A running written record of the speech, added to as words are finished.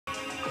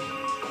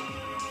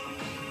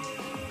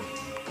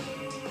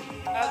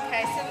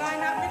Okay, so line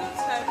up middle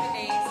toe with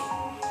knees.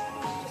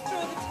 Just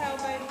draw the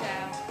tailbone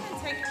down and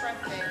take a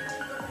breath in.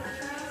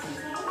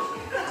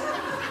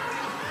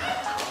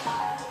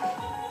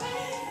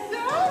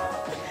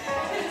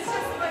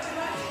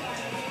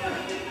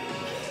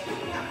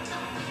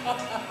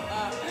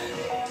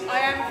 I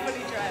am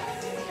fully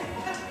dressed.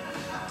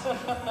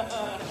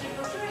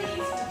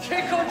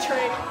 Trick or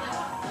treat.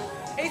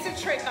 It's a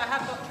trick, I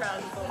have got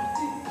trousers on.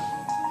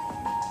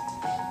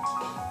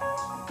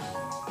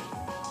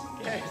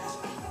 Good.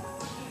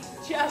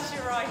 Just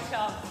your right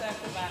arm,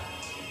 circle back.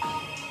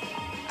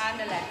 And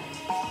the left.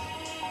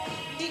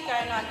 Keep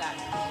going like that.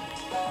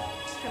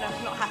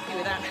 I'm not happy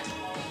with that.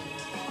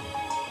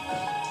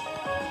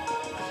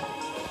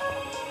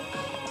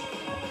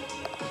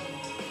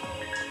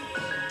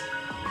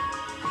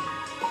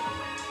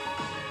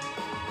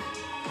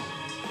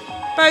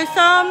 Both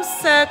arms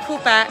circle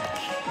back.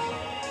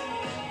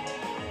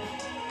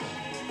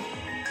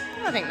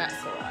 I think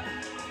that's all right.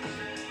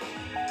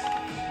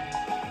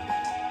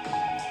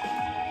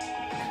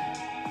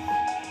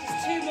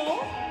 Just two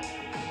more.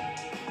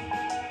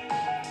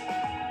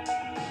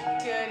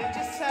 Good, and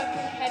just circle the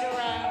head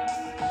around.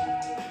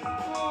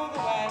 All the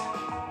way.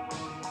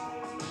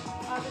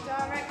 Other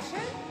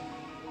direction.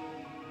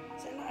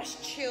 It's a nice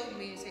chill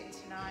music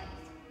tonight.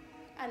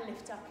 And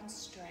lift up and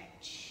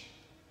stretch.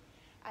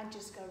 And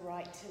just go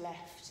right to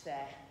left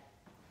there.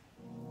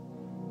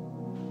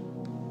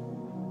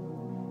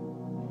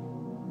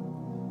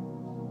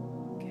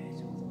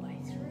 Good, all the way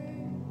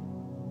through.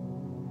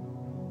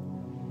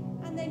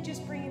 And then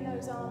just bringing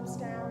those arms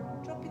down,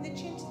 dropping the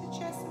chin to the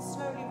chest and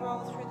slowly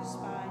roll through the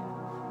spine.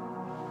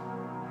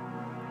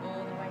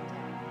 All the way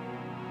down.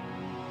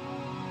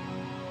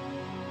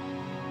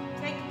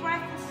 Take a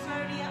breath and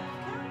slowly up you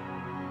come.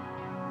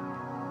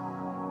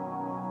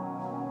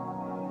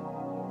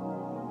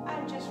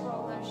 And just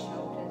roll those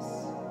shoulders.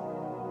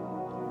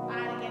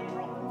 And again,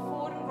 drop them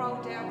forward and roll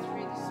down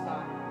through the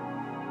spine.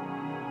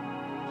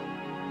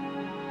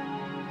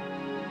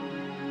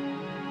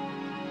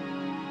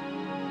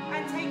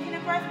 And taking a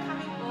breath,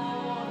 coming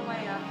all the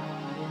way up.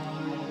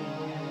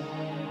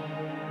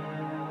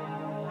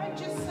 And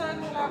just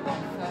circle our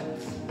one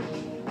foot.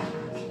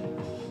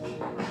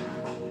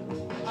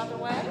 Other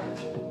way.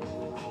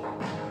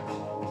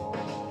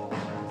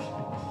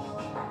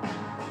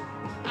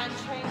 And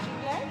changing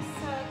legs,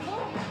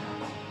 circle.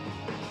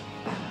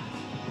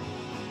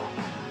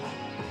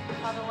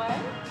 Other way.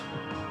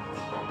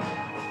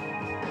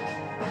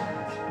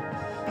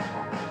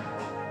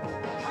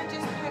 And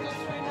just pedal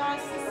through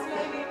nice and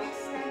slowly and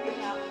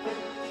extending up.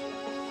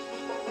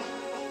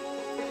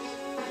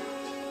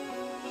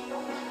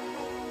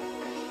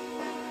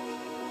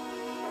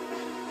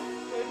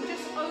 Good, and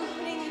just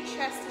opening the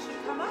chest as you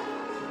come up.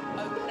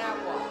 Open out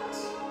wide.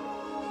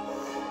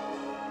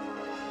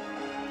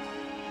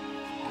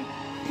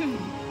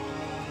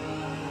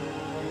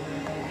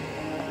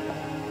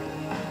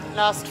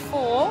 Last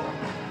 4,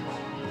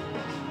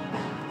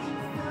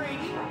 3,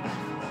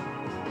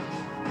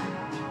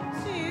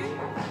 2.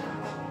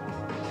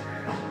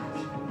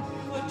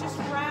 Good, just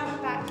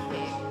round back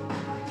here.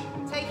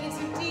 Taking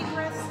some deep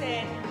breaths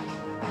in.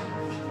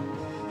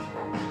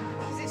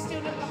 Does it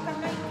still look like I'm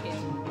naked?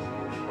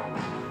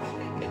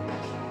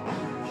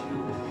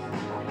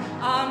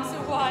 Arms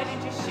are wide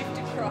and just shift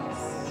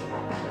across.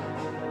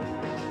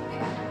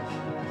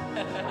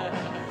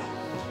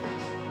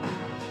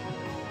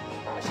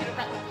 I should have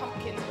wrapped the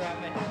pumpkins around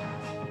me.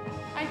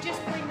 And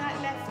just bring that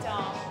left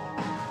arm.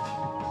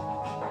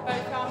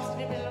 Both arms to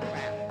the middle and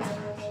round.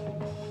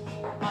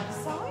 Other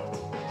side.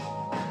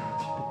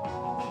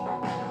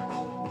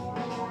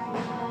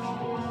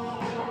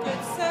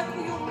 Good.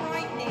 Circle your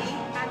right knee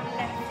and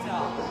left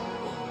arm.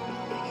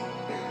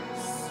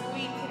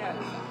 Sweep it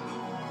over.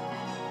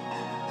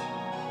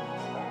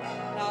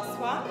 Last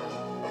one.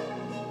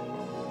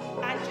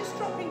 And just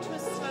drop into a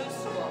slow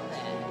squat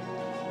there.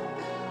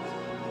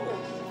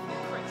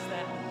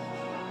 There.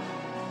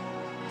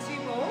 2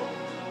 more.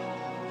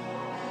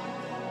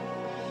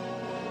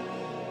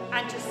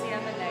 And just the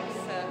other leg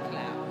circle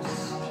out.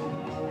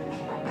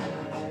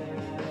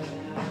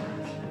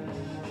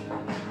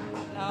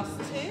 Last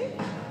 2.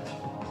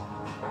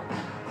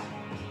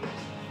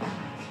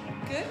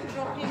 Good.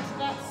 Drop into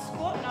that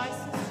squat nice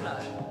and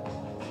slow.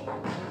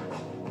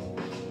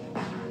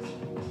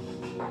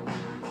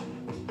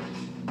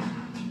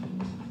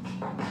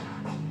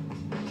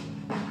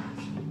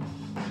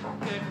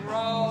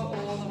 Roll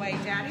all the way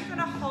down. You're going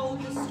to hold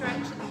the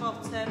stretch at the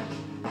bottom.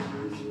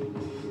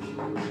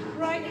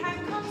 Right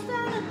hand comes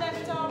down and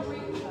left arm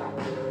reach up.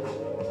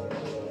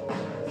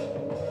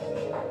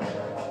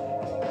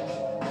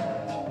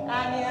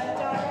 And the other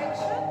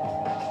direction.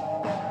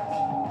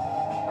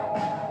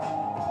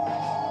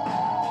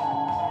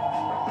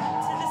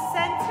 To the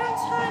center and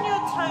turn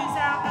your toes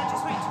out. I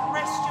just want you to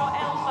rest your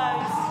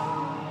elbows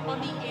on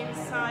the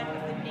inside of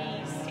the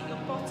knees. Sit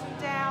your bottom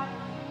down.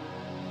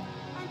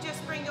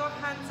 Just bring your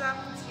hands up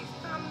to your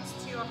thumbs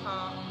to your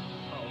heart.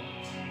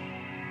 Hold.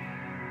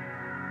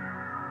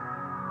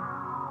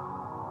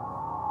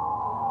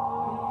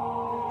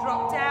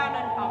 Drop down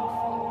and up.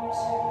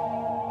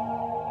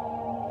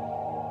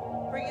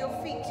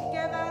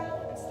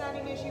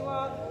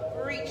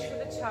 Reach for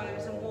the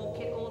toes and walk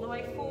it all the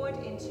way forward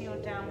into your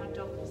downward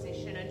dog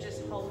position and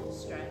just hold the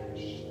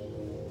stretch.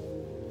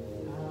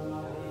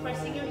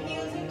 Pressing your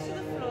heels into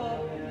the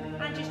floor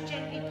and just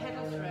gently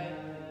pedal through.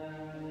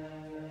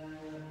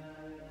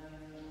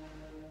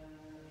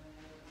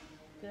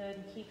 Good,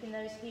 and keeping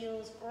those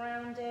heels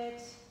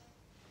grounded.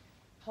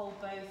 Hold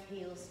both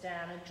heels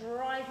down and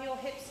drive your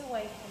hips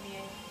away from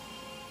you.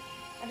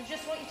 And I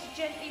just want you to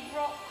gently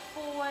rock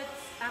forwards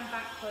and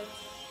backwards.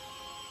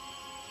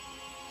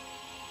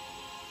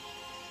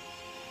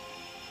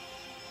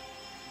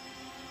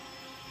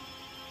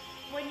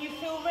 When you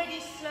feel ready,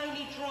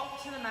 slowly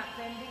drop to the mat,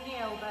 bending the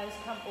elbows,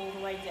 come all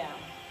the way down.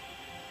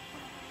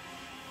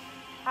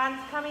 Hands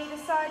come either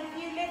side of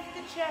you, lift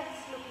the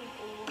chest, looking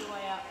all the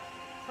way up.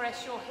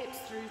 Press your hips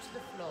through to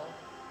the floor.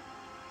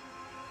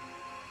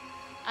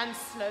 And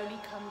slowly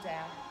come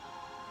down.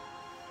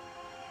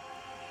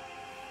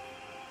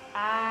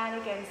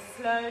 And again,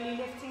 slowly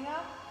lifting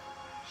up.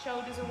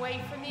 Shoulders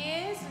away from the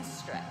ears and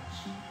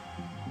stretch.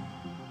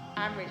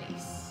 And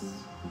release.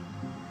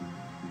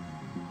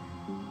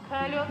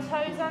 Curl your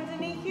toes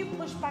underneath you,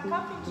 push back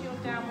up into your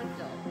downward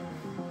dog.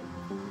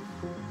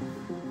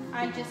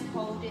 And just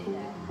hold it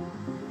there.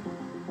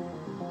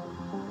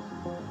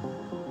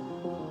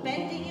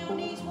 Bending your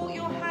knees, walk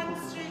your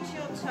hands through to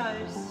your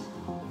toes.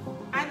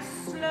 And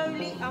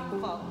slowly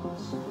unfold.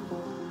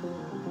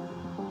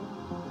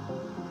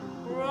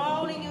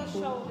 Rolling your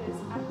shoulders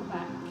and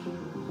back.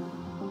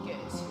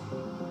 Good.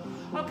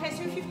 Okay,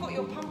 so if you've got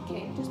your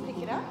pumpkin, just pick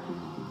it up.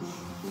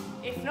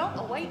 If not,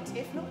 I'll wait.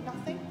 If not,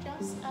 nothing,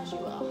 just as you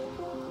are.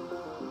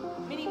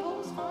 Mini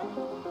ball's fine.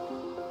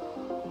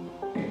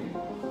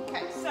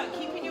 Okay, so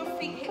keeping your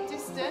feet hip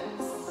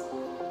distance,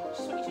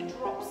 just want you to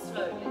drop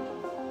slowly.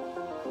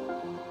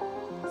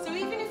 So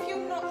even if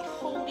you're not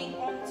holding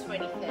on to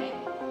anything,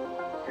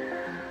 I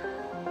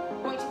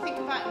want you to think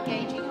about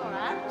engaging your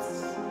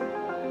abs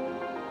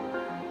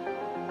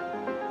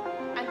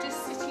and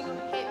just sitting your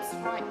hips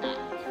right back.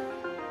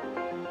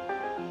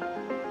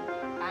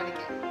 And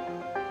again.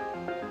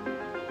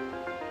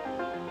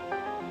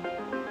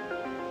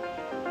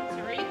 So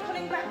really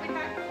pulling back with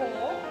that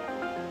core,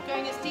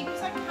 going as deep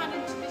as I can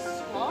into this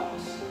squat.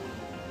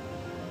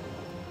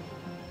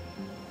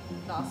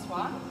 Last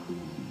one.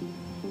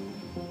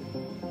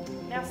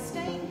 Now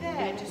staying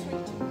there, just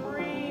want you to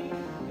bring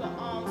your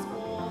arms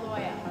all the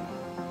way up.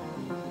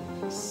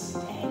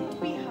 Extend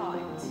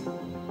behind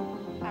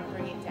and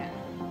bring it down.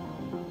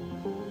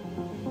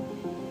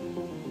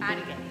 And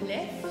again,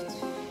 lift.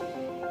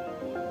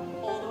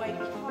 All the way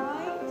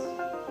behind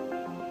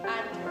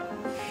and drop.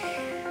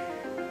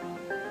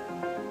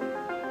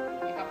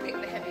 I think I'll pick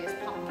the heaviest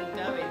pumpkin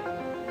going.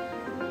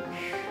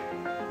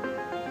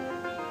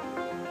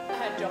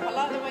 And drop. I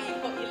like the way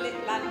you've got your lit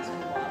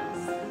lantern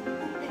ones.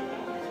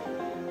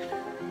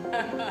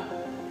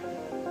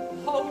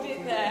 Hold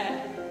it there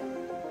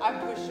and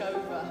push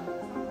over.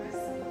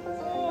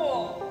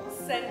 Oh,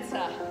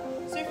 centre.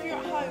 So if you're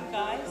at home,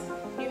 guys,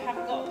 you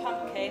haven't got a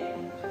pumpkin,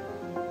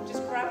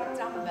 just grab a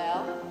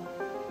dumbbell.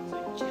 So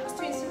just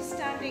doing some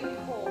standing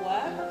core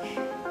work.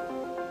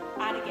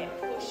 And again,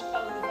 push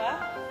over.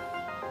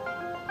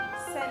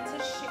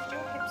 Centre, shift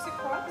your hips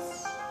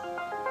across.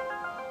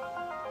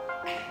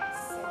 And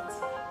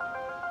centre.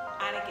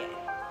 And again.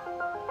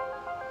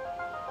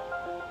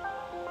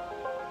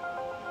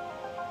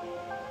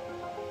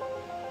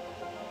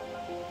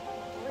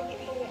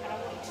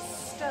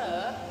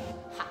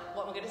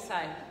 What am I going to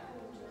say?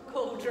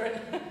 Cauldron.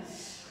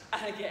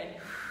 And again,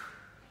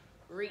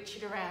 reach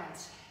it around.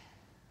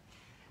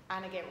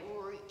 And again,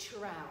 reach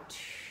around.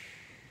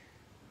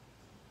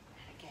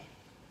 And again,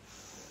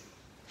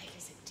 taking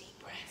some deep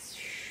breaths.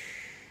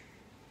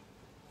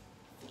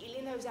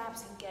 Feeling those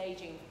abs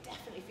engaging.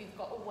 Definitely if you've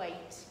got a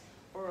weight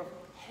or a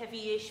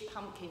heavy-ish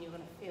pumpkin, you're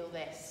going to feel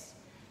this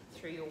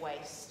through your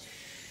waist.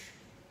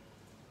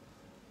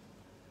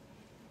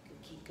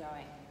 Good, keep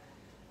going.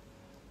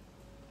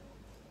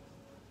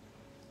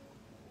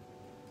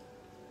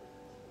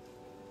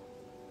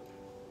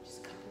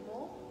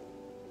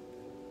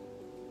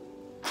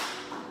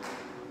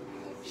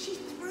 She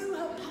threw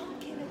her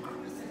pumpkin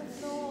across the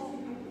floor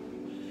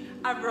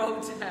and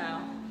rolled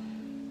down.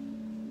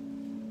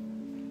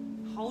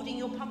 Holding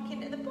your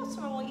pumpkin at the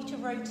bottom, I want you to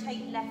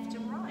rotate left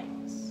and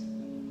right.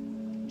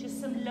 Just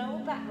some lower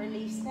back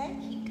release there,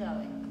 keep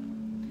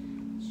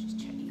going. Let's just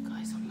check you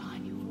guys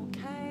online, you all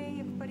okay?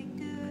 Everybody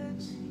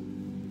good?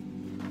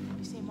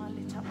 You see my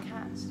lit up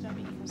cats? I don't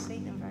think you can see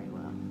them very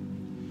well.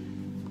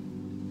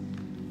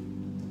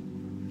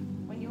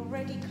 When you're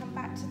ready, come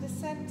back to the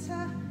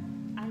centre.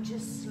 And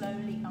just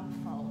slowly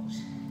unfold.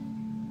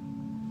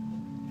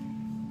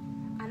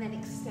 And then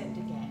extend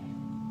again.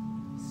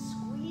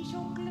 Squeeze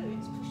your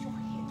glutes, push your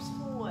hips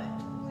forward.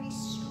 Really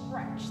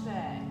stretch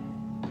there.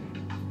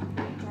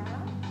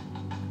 Down.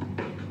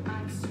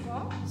 And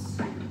squat.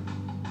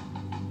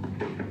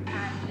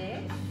 And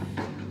lift.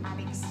 And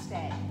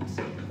extend.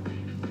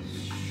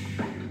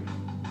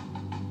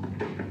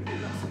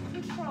 Lots of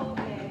control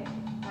here.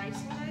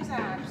 Bracing those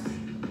abs.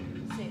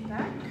 Sit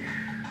back.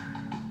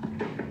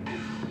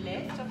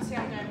 Lift onto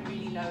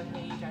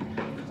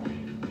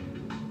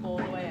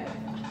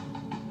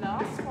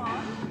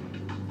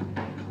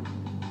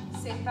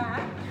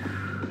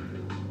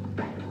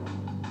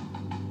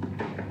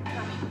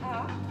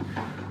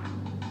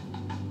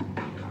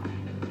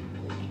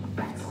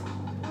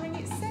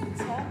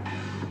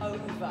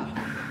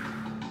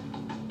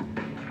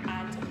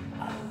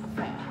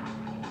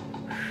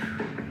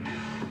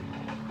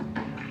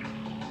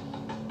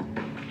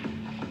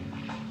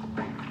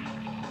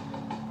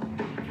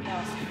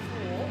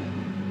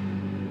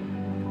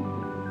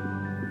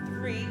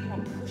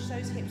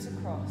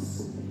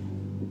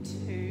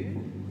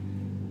 2.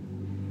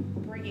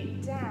 Bring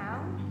it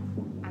down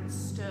and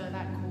stir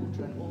that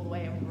cauldron all the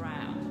way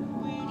around.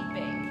 Really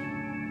big.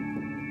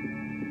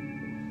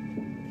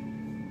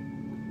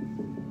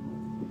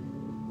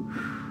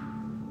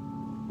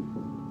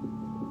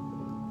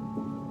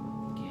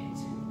 Good.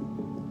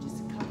 Just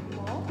a couple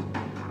more.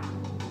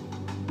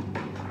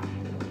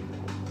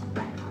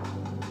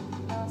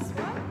 Last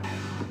one.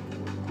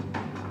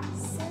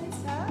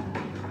 Center.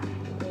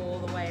 All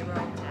the way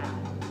roll down.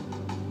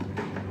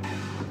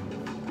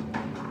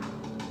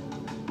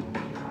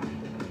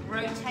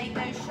 Rotate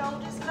those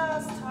shoulders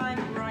last time,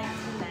 right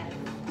to left.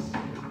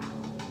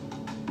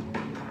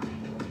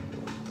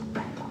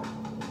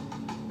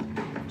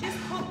 Just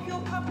pop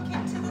your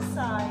pumpkin to the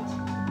side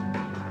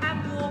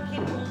and walk it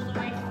all the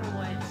way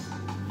forward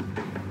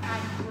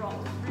and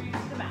rock through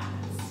the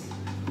mats.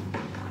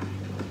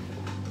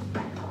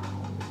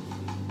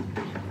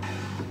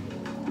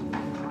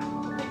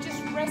 But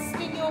just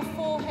resting your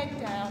forehead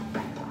down.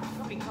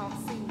 Probably can't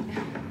see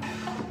now.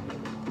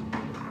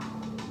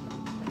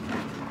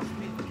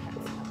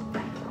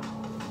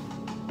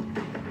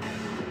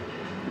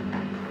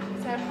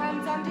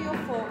 Hands under your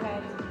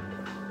forehead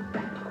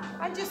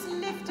and just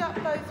lift up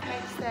both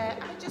legs there.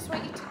 I just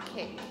want you to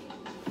kick.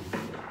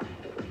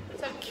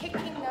 So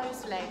kicking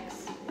those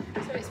legs.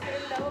 So it's for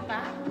the lower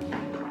back.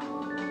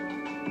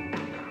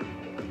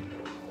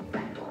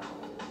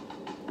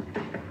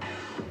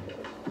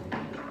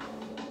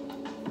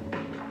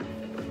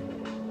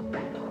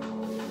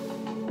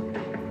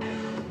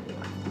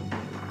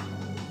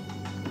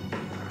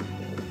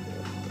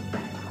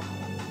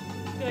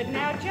 Good.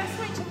 Now just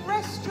want to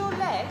rest your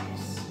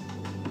legs.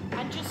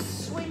 And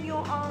just swing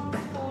your arms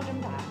forward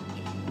and back.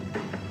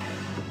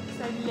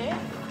 So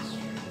lift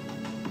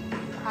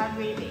and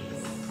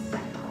release.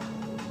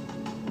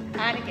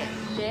 And again,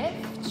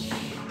 lift.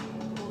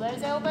 Pull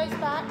those elbows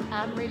back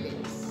and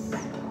release.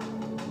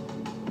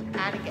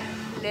 And again,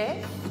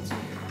 lift.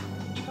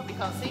 You probably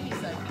can't see me,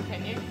 Sophie,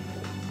 can you?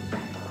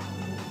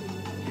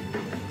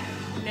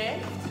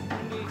 Lift.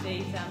 Move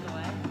these out of the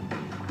way.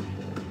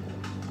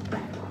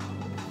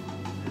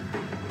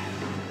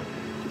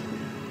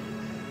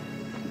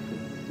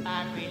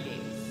 And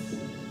release.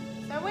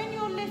 So when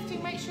you're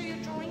lifting, make sure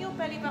you're drawing your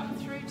belly button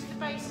through to the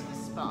base of the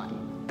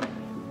spine.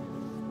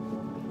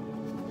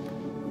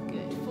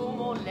 Good. 4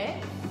 more.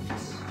 Lift.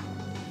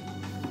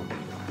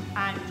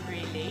 And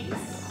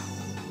release.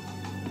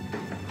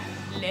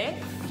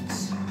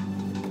 Lift.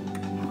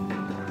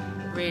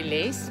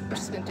 Release. I'm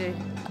just going to do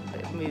a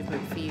bit of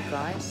movement for you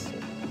guys.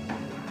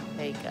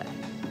 There you go.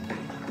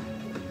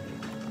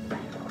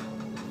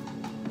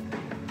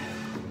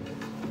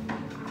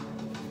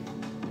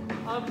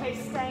 Okay,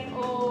 staying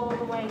all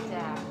the way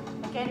down.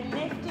 Again,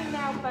 lifting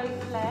now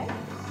both legs.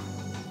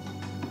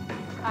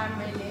 And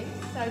release.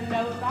 So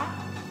lower back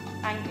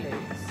and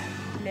glutes.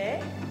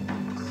 Lift.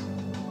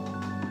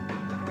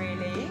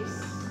 Release.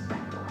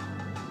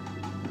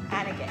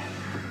 And again.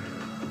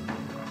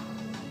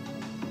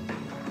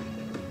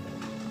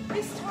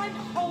 This time,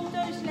 hold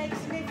those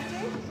legs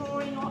lifted,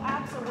 drawing your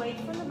abs away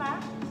from the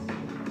mat.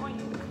 Going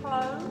to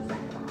close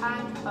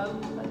and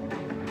open.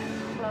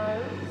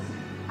 Close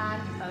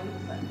and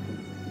open.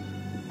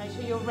 Make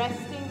sure you're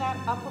resting that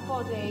upper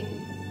body.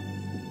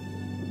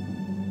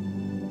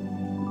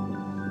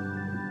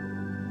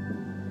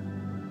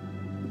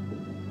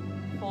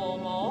 Four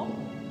more.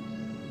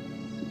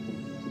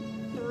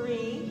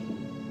 3,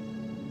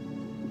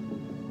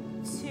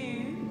 2,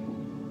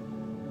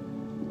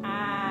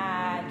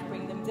 and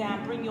bring them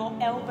down. Bring your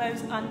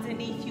elbows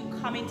underneath you.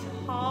 Come into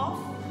half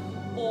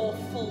or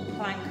full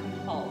plank and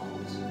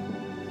hold.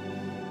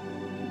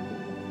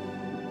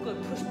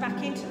 Good. Push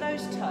back into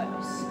those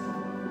toes.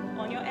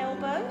 On your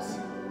elbows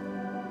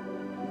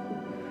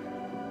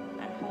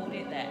and hold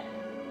it there.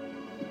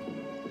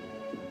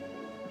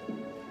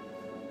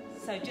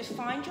 So just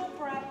find your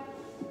breath.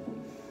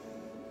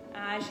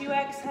 As you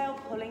exhale,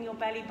 pulling your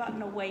belly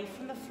button away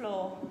from the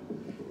floor.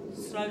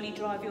 Slowly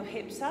drive your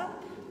hips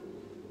up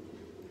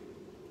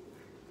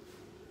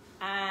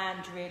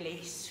and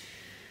release.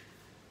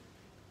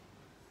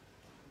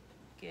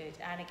 Good.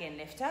 And again,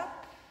 lift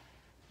up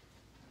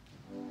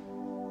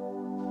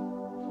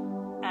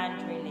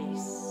and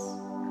release.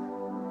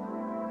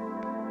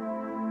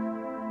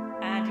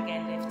 And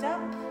again, lift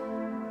up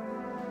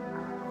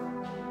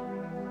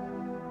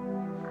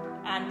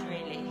and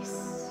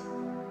release.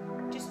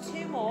 Just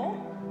 2 more.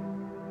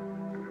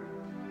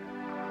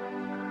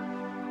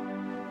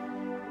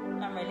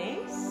 And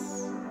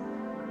release.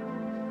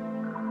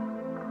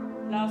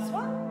 Last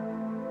one.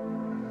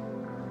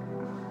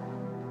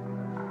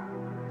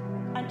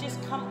 And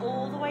just come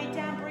all the way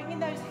down, bringing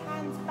those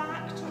hands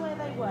back to where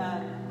they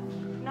were.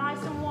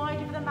 Nice and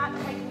wide over the mat.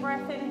 Take a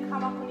breath in and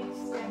come up and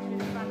extend through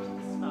the front of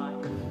the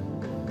spine.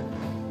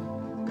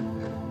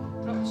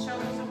 Drop the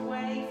shoulders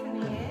away from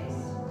the ears.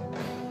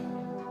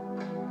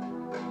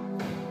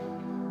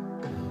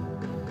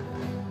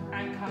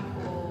 And come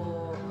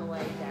all the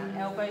way down.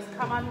 Elbows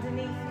come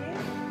underneath you.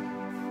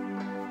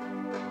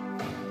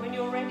 When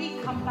you're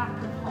ready, come back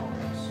and hold.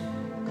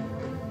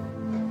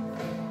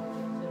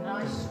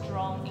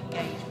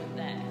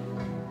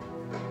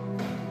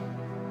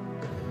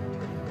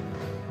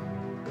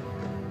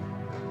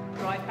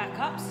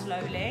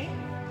 slowly.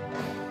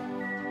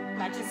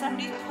 Imagine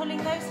somebody's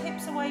pulling those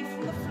hips away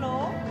from the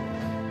floor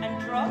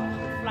and drop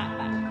flat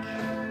back.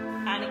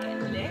 And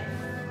again,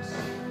 lift.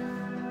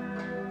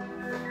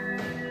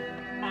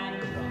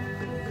 And drop.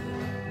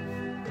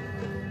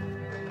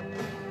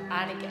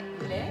 And again,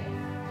 lift.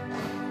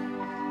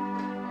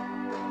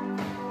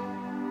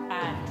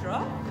 And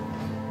drop.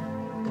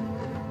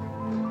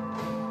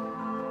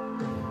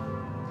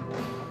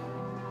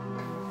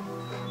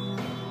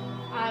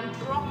 And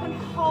drop and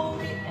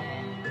hold it there.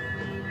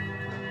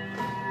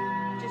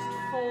 Just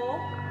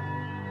 4,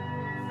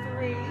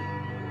 3, 2,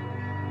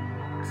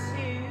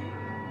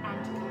 and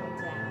come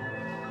down.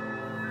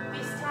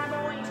 This time I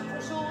want you to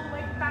push all the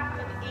way back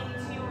and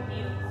into your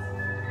heels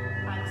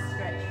and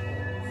stretch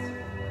forwards.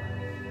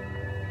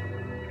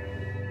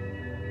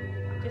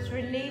 Just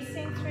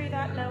releasing through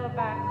that lower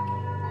back.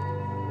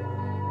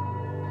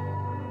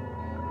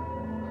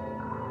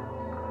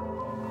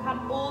 Come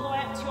all the way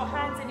up to your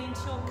hands and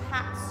into your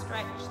cat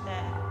stretch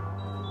there.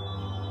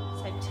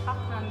 So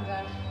tuck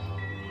under.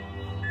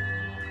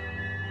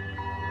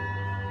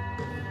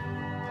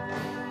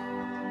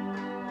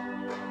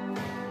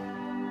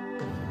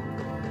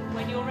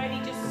 When you're ready,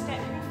 just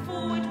step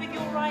forward with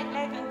your right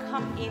leg and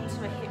come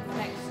into a hip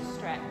flexor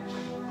stretch.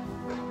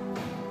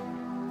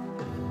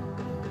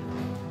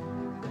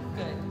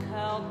 Good.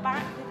 Curl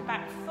back with the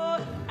back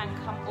foot and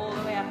come all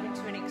the way up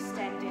into an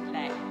extended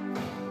leg.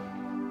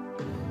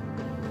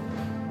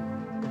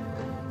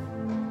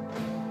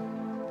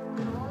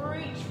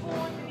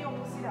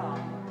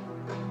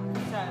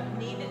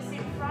 Knee that's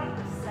in front,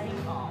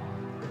 same arm.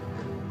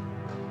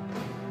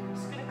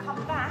 Just going to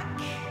come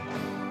back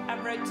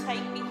and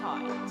rotate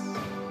behind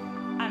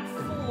and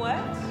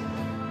forward.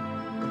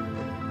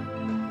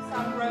 So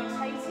I'm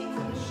rotating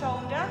from the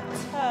shoulder,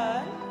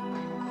 turn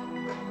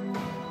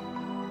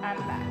and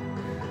back.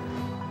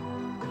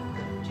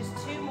 Just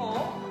 2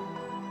 more,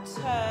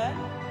 turn.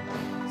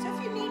 So if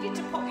you needed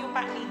to pop your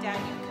back knee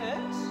down, you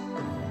could.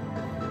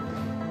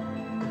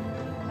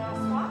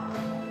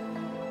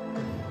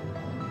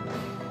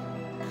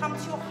 Come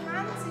to your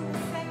hands in the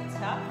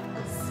centre,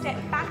 step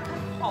back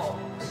and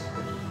hold.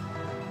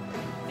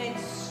 Then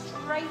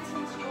straight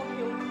into your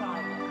heel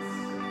climbers.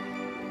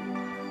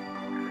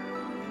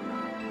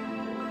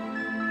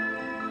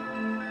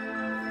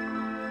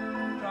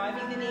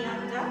 Driving the knee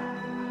under.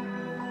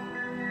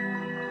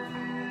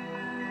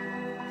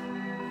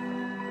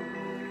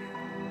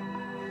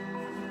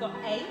 We've got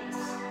 8,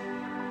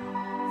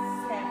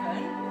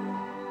 7,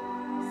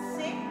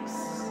 6,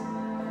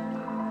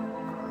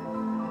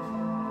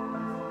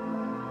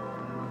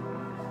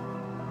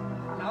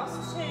 last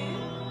 2.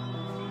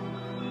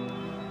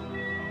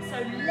 So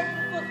left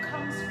foot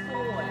comes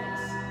forward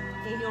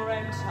in your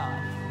own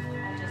time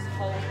and just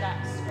hold that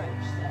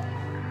stretch there.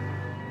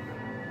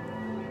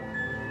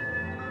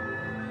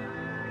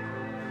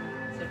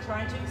 So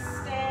trying to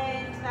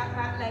extend that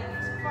back leg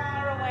as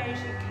far away as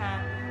you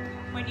can.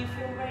 When you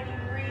feel ready,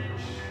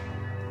 reach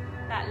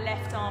that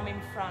left arm in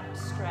front,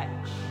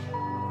 stretch.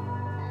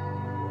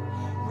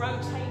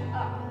 Rotate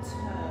up,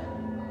 turn.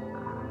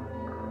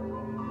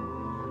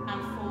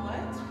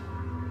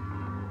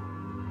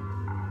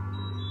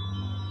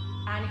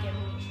 And again,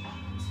 reach up,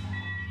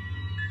 turn.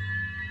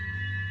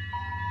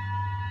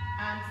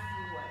 And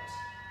forward.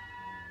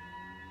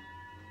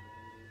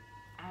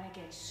 And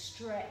again,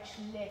 stretch,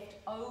 lift,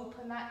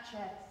 open that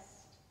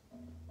chest.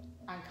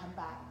 And come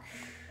back.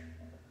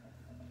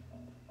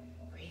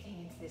 Breathing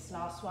into this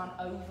last one,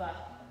 over.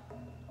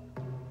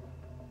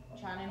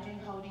 Challenging,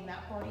 holding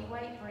that body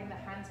weight. Bring the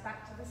hands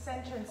back to the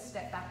center and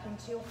step back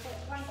into your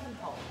foot plank and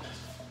hold.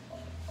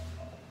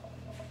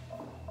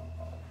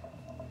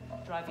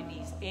 Drive your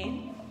knees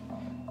in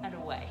and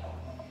away,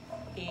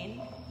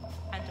 in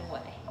and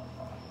away,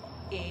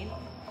 in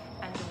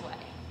and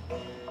away.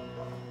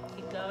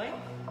 Keep going.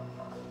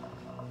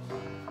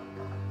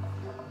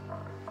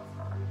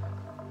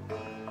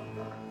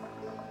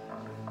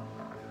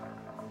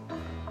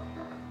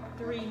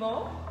 Three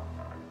more.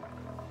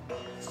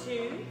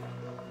 2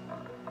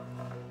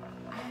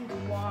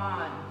 and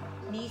 1.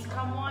 Knees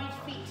come wide,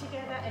 feet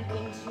together and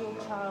into your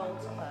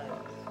child's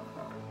pose.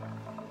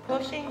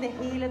 Pushing the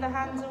heel of the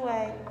hands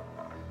away.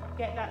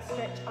 Get that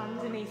stretch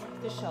underneath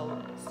the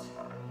shoulders.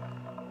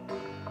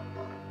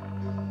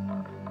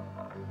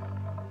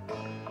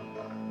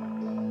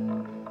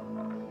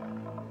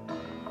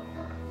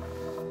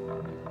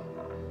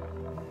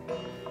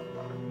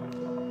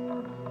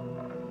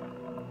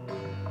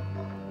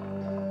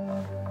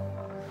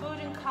 Good,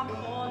 and come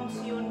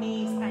onto your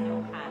knees and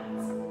your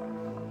hands.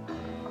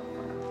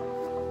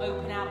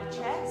 Open out the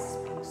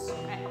chest, big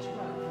stretch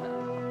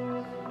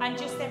open. And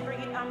just then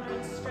bring it under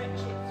and stretch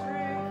it through.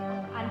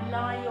 And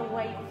lie your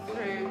weight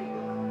through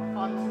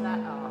onto that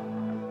arm.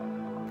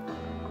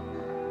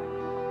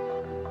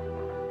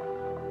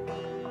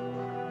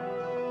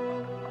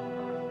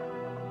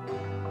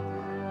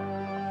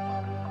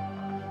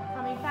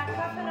 Coming back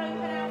up and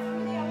open out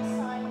from the other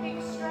side.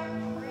 Big stretch,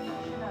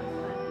 reach and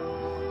open.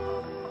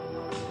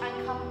 And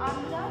come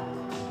under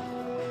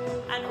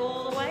And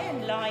all the way,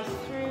 and lie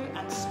through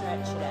and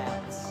stretch it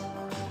out.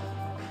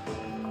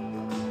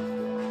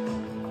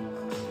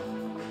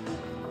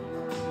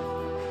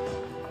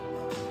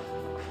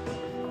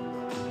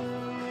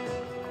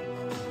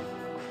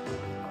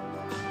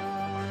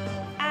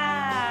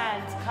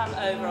 And come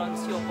over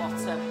onto your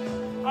bottom.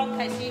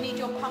 Okay, so you need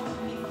your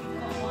pumpkin if you've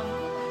got one.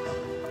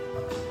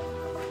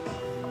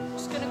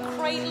 Just going to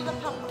cradle the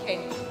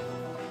pumpkin.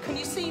 Can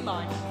you see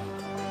mine?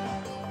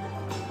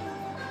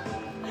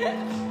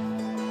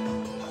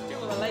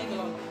 Still with a label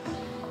on.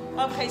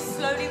 Okay,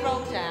 slowly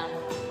roll down.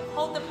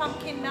 Hold the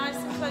pumpkin nice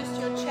and close to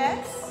your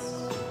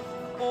chest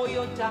or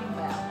your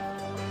dumbbell.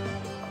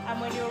 And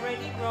when you're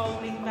ready,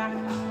 rolling back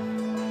up.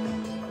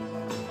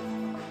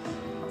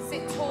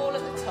 Sit tall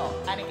at the top.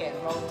 And again,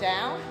 roll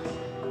down.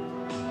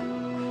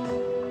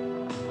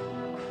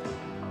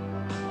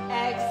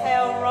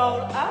 Exhale,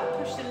 roll up.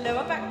 Push the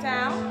lower back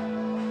down.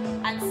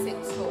 And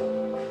sit tall.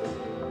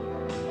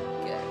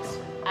 Good.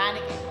 And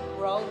again,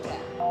 roll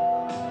down.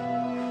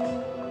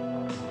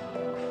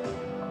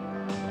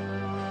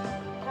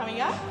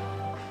 Coming up.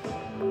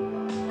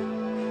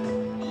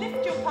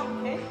 Lift your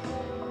pumpkin.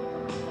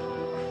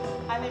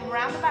 And then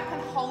round the back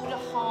and hold a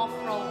half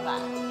roll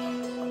back.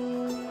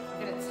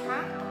 You're going to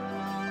tap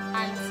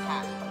and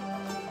tap.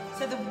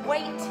 So the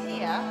weight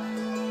here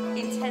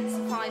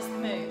intensifies the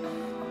move.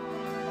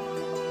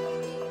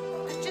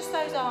 It's just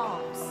those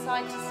arms,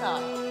 side to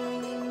side.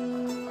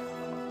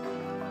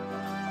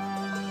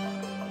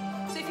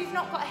 So if you've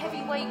not got a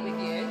heavy weight with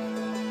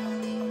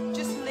you,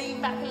 just lean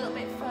back a little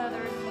bit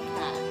further if you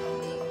can.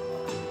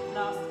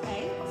 Last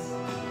 8,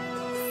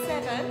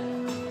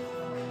 7,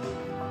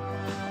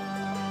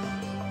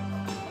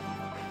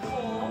 4,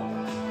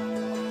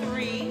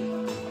 3,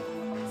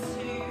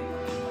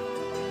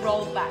 2,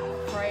 roll back.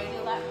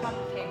 Cradle that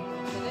pumpkin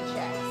to the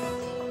chest.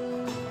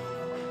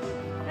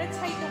 I'm going to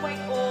take the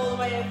weight all the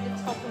way over the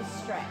top and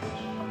stretch.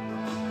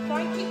 Try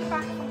and keep the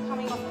back from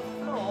coming off the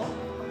floor.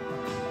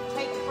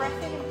 Take a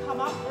breath in and come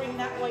up, bring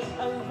that weight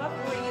over,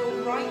 bring your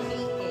right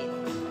knee in.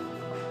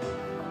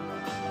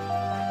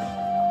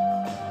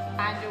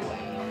 And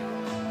away.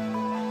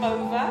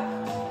 Over.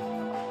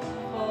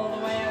 All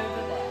the way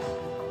over there.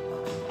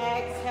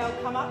 Exhale,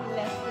 come up,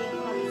 left knee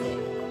comes in.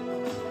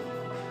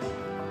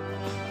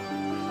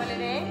 Pull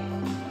it in,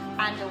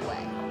 and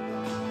away.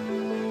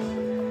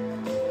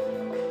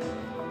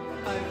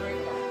 Over it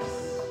goes.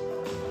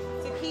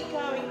 So keep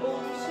going,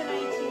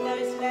 alternating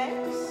those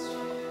legs.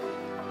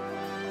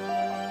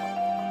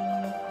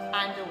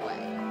 And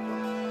away.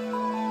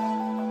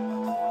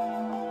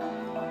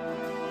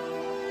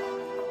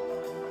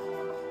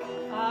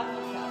 Up.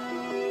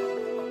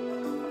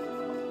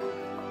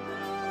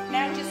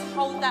 Now just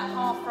hold that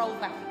half roll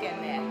back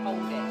again there.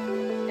 Hold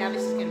it. Now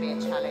this is going to be a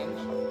challenge.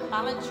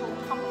 Balance your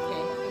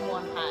pumpkin in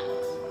one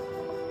hand.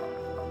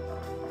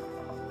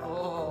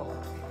 Oh.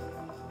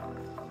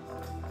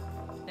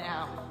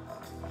 Now,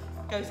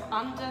 goes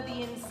under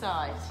the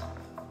inside.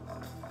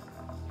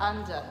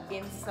 Under,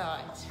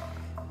 inside.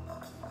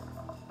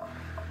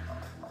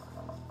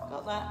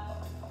 Got that?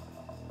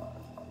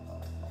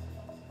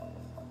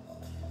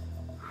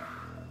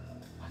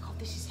 My God,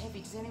 this is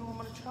heavy. Does anyone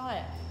want to try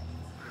it?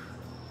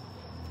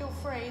 Feel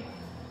free.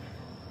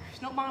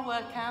 It's not my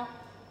workout.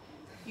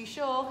 You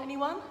sure?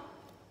 Anyone?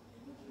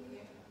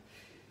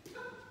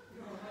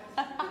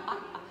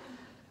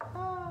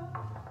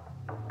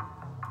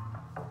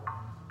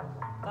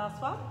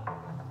 Last one.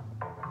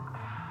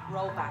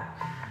 Roll back.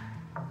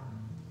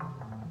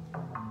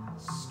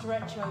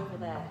 Stretch over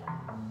there.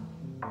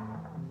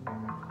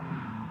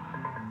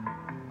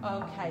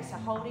 Okay, so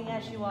holding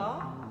as you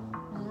are,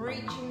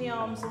 reaching the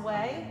arms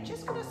away.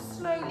 Just going to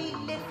slowly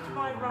lift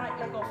my right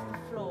leg off the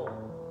floor,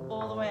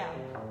 all the way up.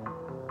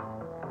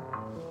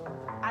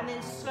 And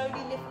then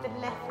slowly lift the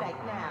left leg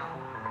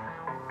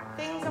now.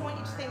 Things I want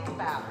you to think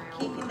about,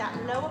 keeping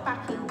that lower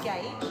back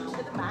engaged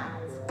to the mat,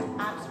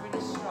 abs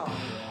really strong.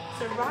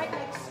 So right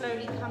leg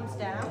slowly comes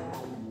down.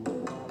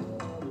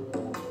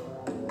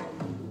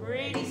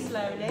 Really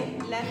slowly,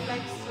 left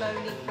leg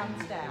slowly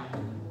comes down.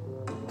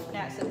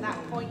 Now it's at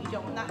that point you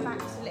don't want that back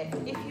to lift.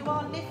 If you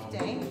are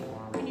lifting,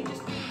 can you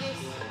just do this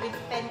with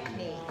bent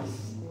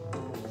knees?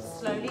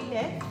 Slowly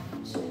lift.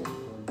 So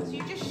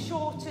you just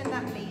shorten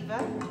that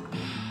lever.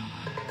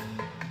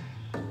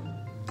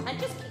 And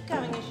just keep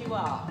going as you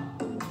are.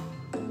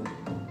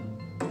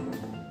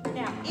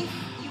 Now, if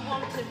you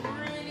want to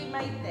really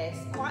make this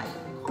quite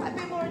a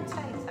bit more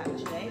intense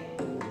actually,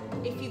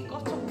 if you've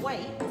got a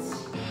weight,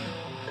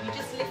 you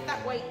just lift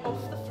that weight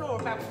off the floor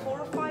about 4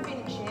 or 5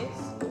 inches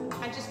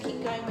and just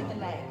keep going with the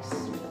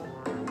legs.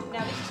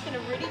 Now this is going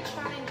to really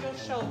challenge your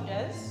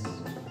shoulders.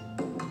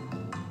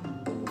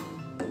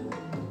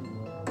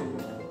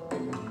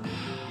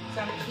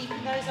 So I'm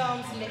keeping those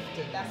arms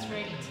lifted, that's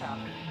really tough.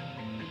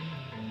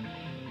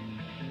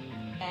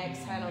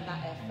 Exhale on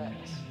that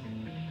effort.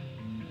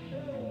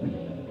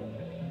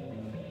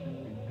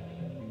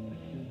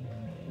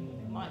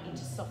 Might need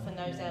to soften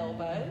those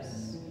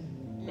elbows.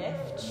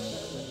 Lift.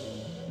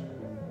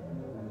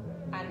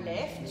 And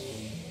lift.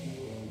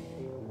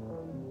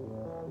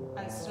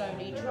 And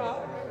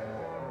drop.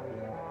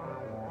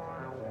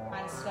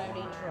 And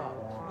slowly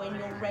drop. When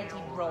you're ready,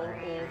 roll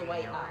all the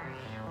way up.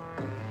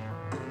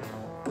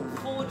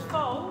 Forward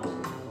fold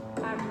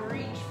and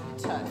reach for the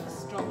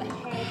toes. Drop the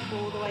head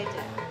all the way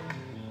down.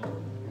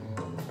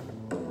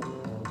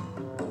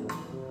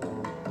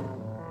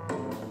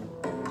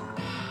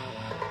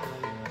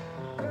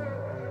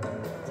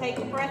 Take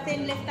a breath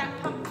in, lift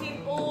that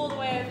pumpkin all the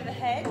way over the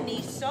head,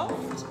 knees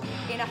soft,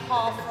 in a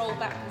half roll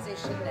back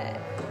position there.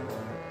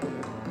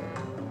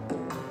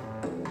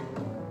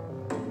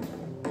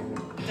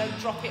 Don't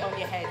drop it on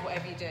your head,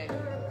 whatever you do.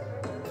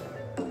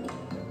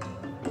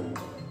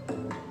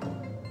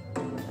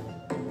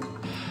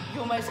 You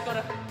almost got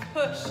to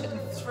push and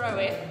throw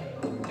it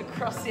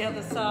across the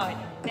other side.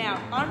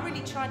 Now, I'm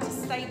really trying to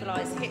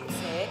stabilise hips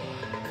here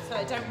so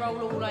I don't roll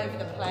all over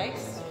the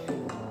place.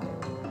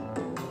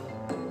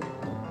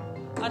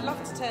 I'd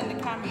love to turn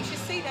the camera. You should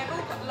see they've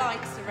all got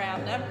lights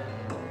around them.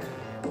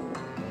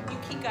 You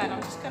keep going,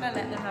 I'm just going to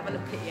let them have a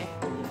look at you.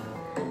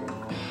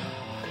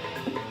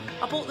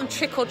 I bought them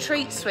trick or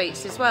treat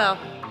sweets as well.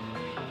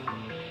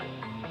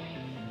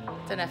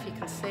 Don't know if you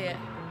can see it.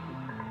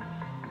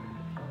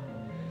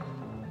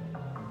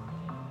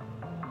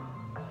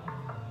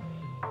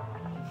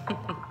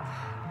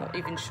 Not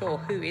even sure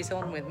who is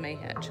on with me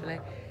actually.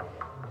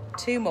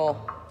 2 more.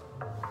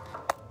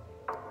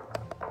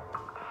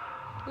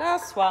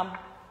 Last one.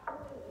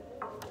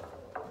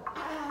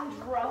 And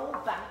roll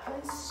back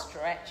and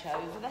stretch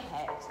over the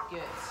head.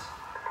 Good.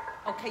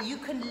 Okay, you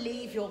can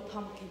leave your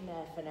pumpkin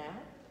there for now.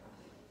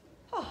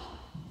 Oh.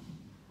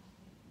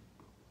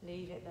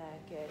 Leave it there,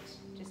 good.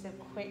 Just a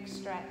quick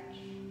stretch.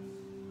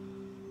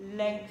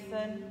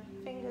 Lengthen,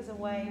 fingers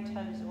away,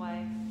 toes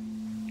away.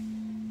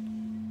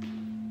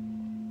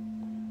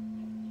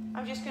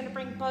 I'm just going to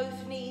bring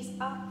both knees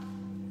up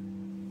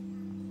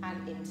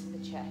and into the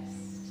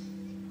chest.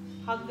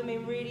 Hug them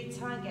in really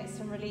tight, get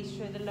some release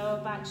through the lower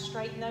back,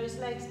 straighten those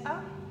legs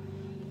up,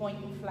 point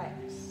and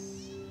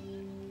flex.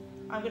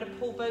 I'm going to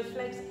pull both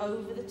legs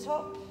over the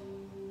top,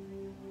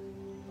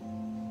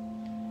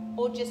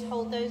 or just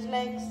hold those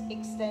legs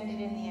extended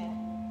in the air.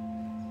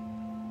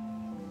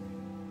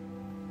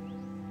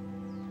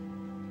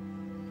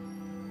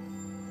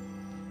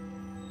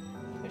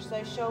 Push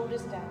those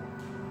shoulders down.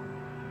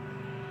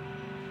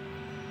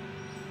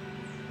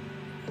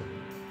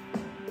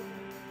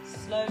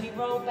 Slowly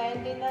roll,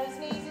 bending those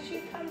knees as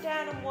you come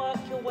down and work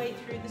your way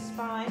through the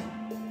spine.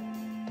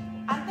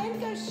 And then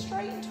go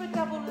straight into a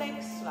double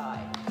leg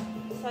slide.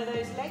 So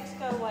those legs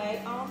go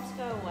away, arms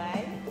go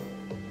away.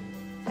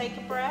 Take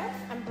a breath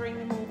and bring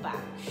them all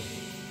back.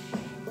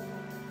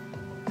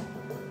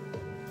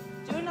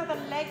 Do another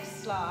leg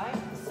slide,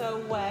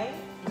 so away,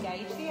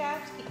 engage the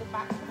abs, keep the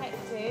back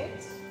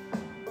connected.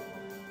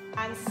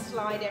 And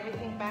slide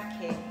everything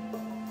back in.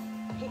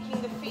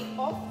 Picking the feet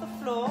off the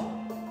floor.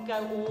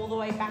 Go all the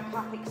way back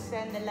up,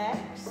 extend the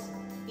legs.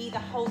 Either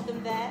hold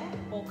them there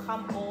or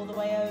come all the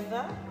way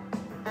over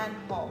and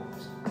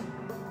hold.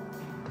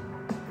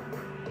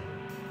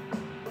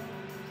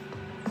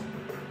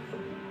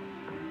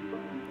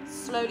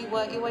 Slowly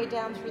work your way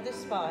down through the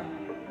spine.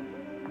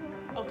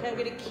 Okay, I'm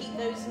going to keep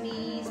those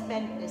knees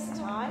bent this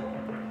time.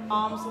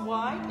 Arms are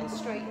wide and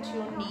straight into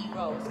your knee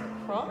rolls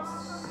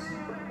across.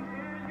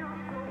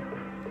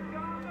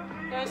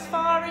 Go as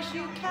far as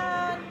you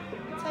can.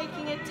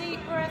 Taking a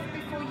deep breath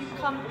before you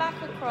come back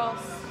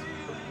across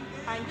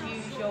and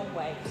use your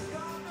waist.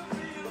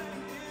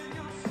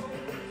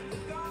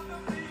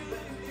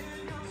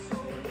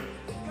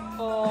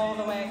 All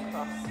the way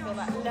across. Feel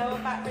that lower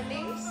back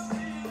release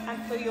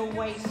and feel your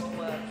waist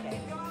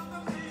working.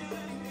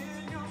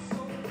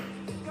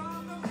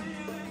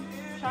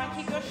 Try and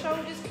keep your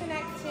shoulders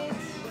connected.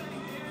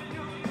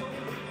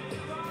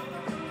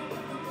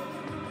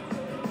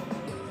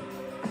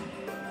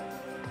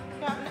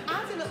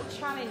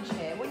 Challenge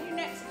here. When you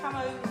next come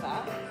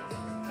over,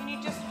 can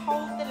you just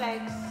hold the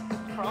legs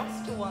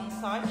across to one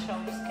side,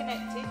 shoulders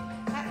connected.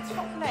 That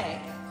top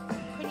leg,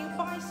 can you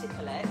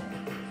bicycle it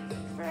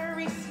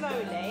very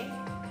slowly,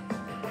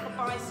 like a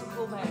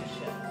bicycle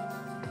motion?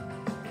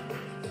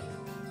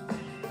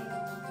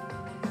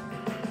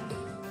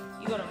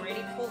 You've got to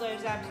really pull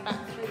those abs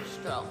back through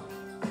strong.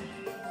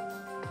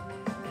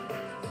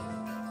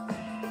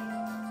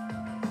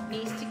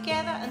 Knees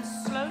together and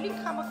slowly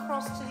come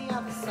across to the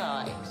other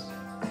side.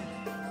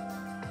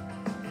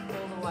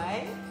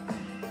 Way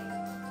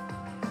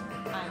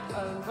and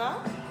over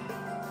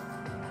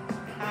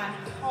and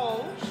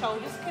hold,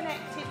 shoulders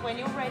connected. When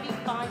you're ready,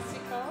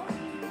 bicycle.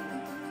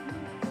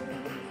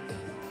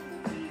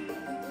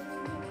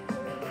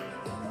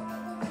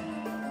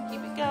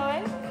 Keep it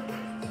going.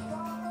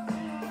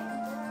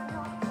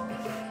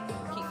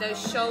 Keep those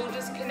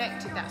shoulders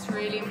connected, that's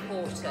really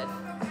important.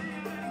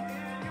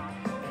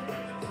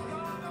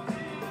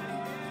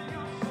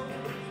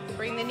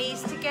 Bring the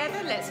knees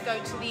together, let's go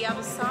to the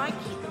other side.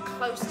 Keep them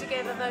close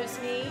together, those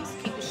knees.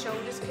 Keep the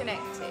shoulders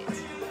connected.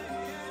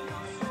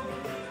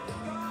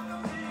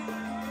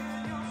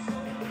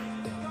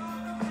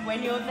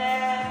 When you're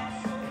there,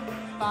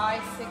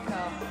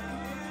 bicycle.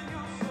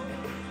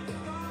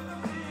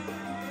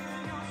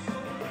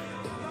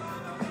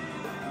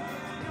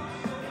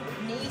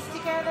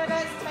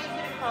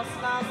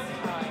 across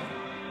last time.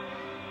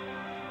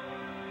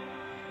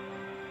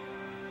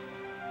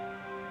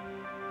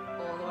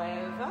 All the way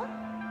over.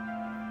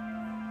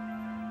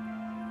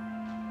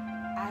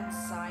 And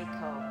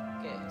cycle.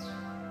 Good.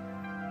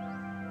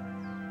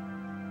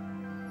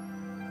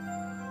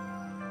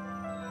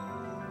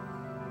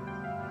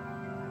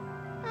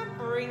 And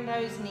bring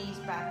those knees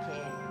back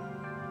in.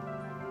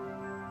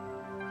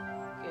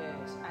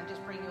 Good. And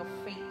just bring your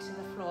feet to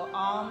the floor.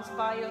 Arms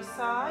by your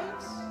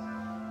sides.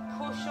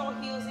 Push your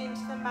heels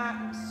into the mat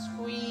and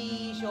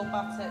squeeze your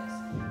buttocks.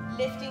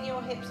 Lifting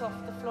your hips off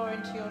the floor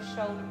into your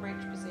shoulder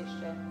bridge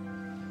position.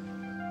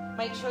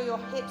 Make sure your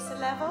hips are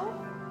level.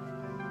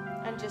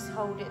 And just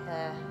hold it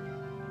there.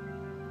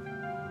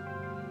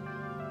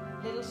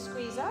 Little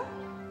squeeze up.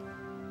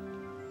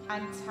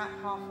 And tap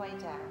halfway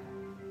down.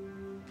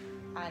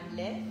 And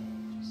lift.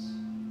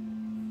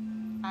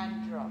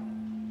 And drop.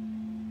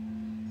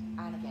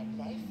 And again,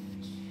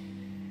 lift.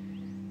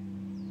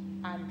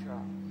 And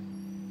drop.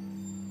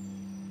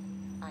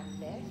 And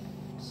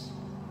lift.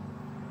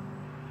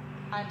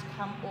 And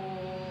come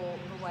all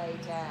the way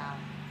down.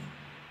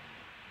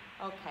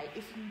 Okay,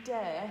 if you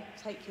dare,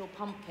 take your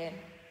pumpkin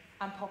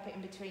and pop it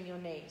in between your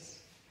knees.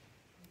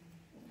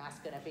 That's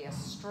going to be a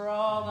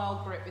strong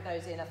old grip with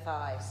those inner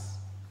thighs.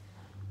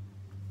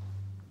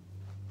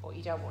 What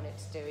you don't want it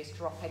to do is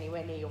drop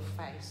anywhere near your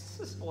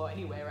face, or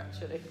anywhere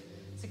actually.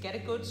 So get a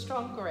good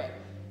strong grip.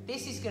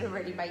 This is going to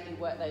really make you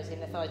work those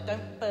inner thighs.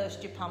 Don't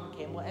burst your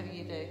pumpkin, whatever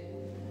you do.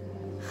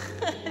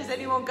 Has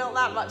anyone got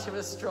that much of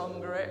a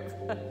strong grip?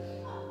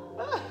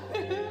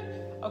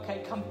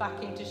 Okay, come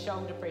back into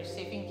shoulder bridge.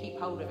 See if you can keep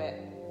hold of it.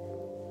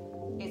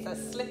 It's a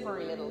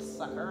slippery little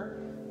sucker.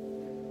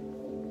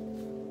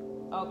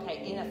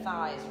 Okay, inner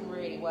thighs,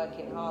 really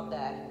working hard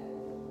there.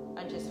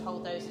 And just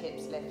hold those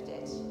hips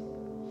lifted.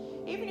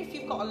 Even if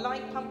you've got a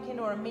light pumpkin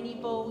or a mini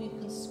ball, you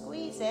can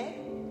squeeze it.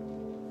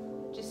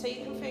 Just so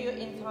you can feel your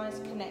inner thighs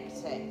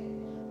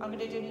connecting. I'm going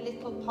to do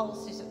little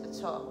pulses at the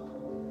top.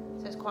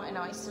 So it's quite an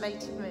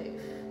isolated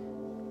move.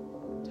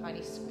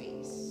 Tiny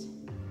squeeze.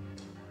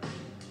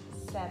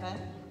 7,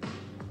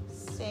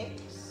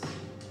 6,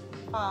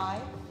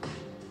 5,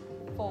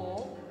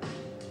 4,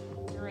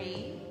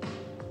 3,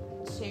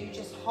 2.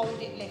 Just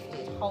hold it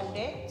lifted. Hold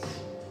it.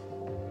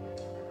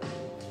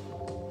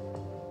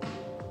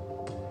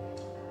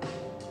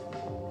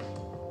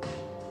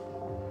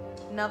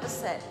 Another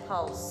set.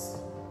 Pulse.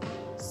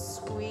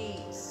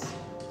 Squeeze.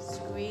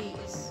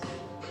 Squeeze.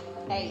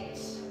 8,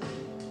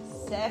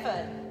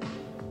 7,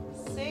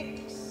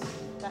 6.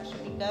 That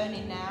should be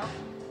burning now.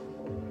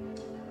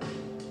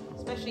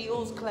 Especially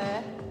yours,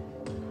 Claire.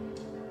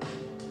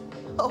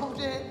 Hold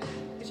it,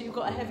 because you've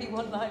got a heavy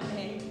one like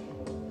me.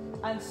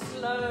 And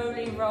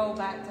slowly roll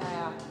back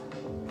down.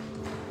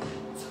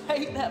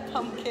 Take that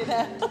pumpkin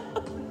out.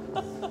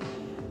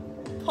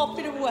 Pop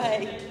it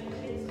away.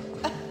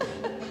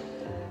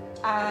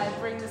 And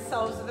bring the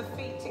soles of the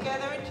feet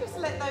together and just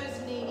let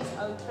those knees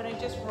open and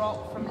just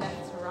rock from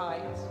left to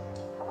right.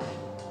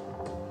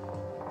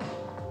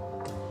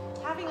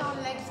 Having our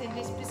legs in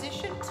this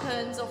position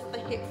turns off the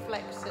hip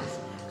flexors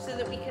so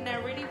that we can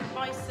now really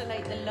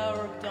isolate the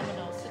lower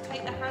abdominals. So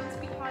take the hands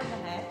behind the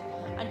head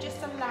and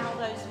just allow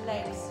those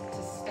legs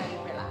to stay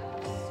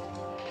relaxed.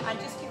 And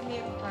just give me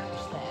a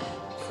crunch there.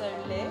 So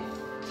lift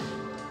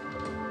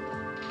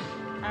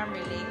and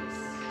release.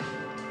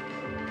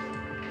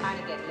 And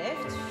again,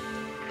 lift.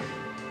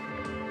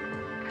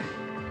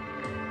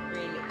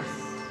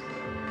 Release.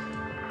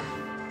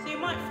 So you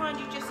might find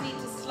you just need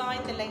to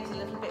slide the legs a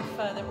little bit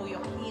further or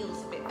your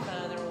heels a bit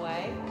further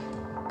away.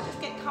 Just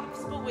get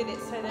comfortable with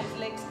it so those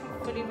legs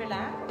can fully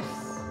relax.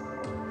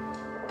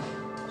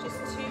 Just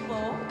 2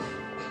 more.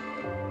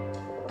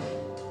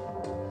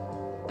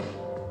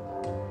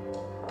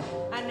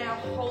 And now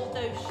hold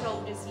those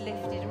shoulders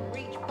lifted and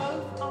reach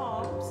both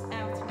arms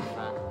out in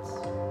front.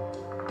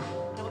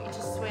 I want you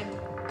to swim.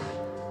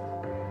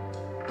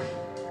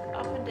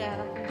 Up and down,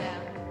 up and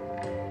down.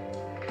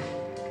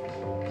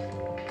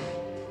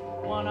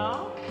 1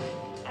 arm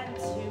and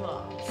 2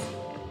 arms.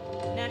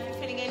 Now if you're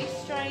feeling any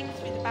strain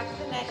through the back of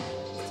the neck,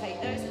 just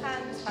take those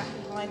hands back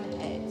behind the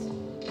head.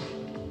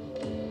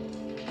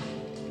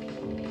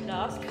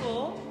 Last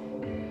 4.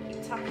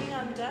 Keep tucking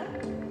under.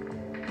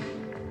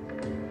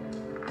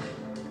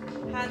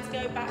 Hands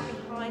go back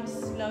behind,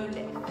 slow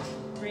lift.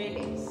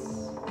 Release.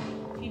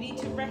 If you need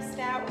to rest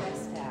out,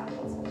 rest out.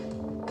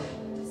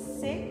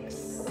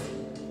 6,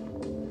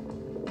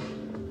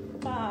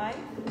 5,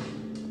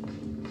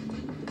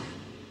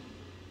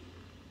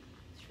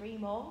 3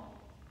 more.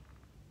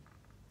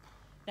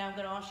 Now I'm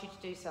going to ask you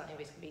to do something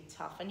that's going to be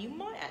tough, and you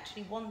might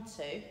actually want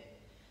to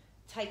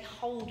take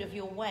hold of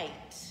your weight.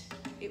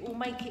 It will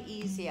make it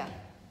easier.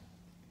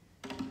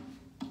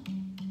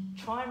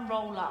 Try and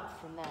roll up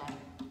from there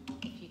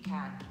if you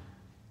can.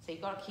 So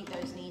you've got to keep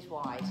those knees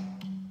wide.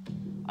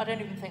 I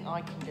don't even think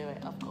I can do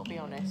it, I've got to be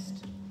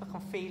honest. I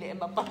can feel it in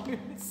my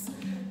bones.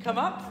 Come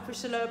up, push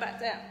the lower back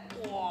down.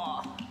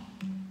 Whoa.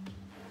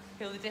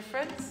 Feel the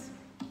difference?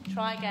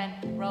 Try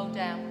again, roll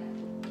down.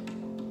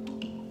 I'm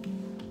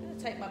going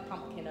to take my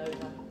pumpkin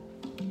over.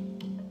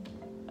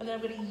 And then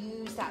I'm going to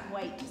use that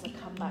weight as I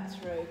come back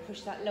through.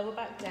 Push that lower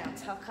back down,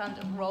 tuck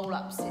under, roll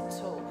up, sit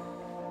tall.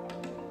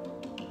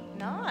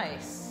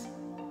 Nice.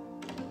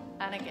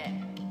 And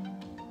again.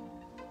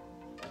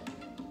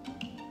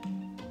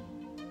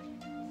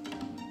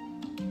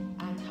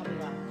 And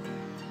coming up.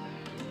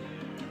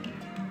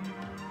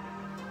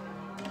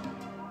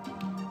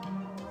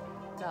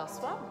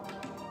 Last one.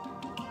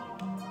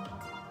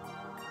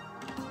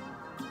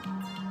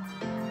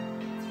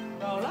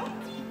 Roll up.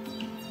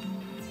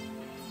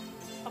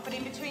 Pop it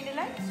in between the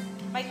legs.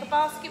 Make a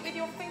basket with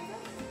your fingers.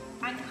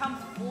 And come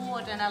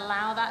forward and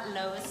allow that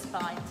lower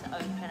spine to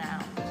open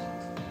out.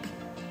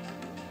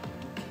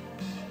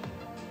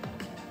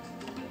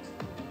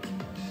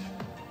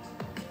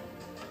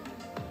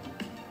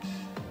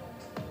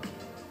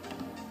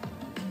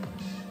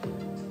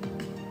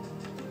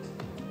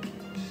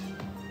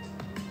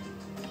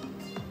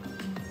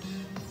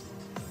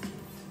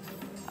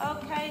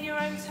 Okay, in your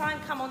own time,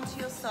 come onto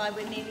your side.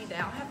 We're nearly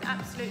there. I have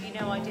absolutely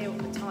no idea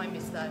what the time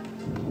is though.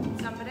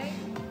 Somebody?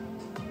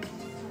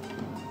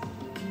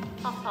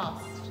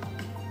 1:30.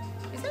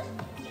 Is it?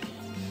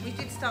 We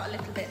did start a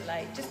little bit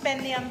late. Just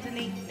bend the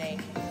underneath knee.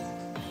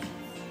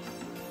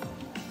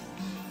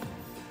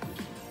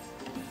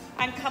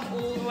 And come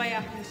all the way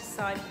up into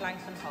side plank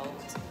and hold.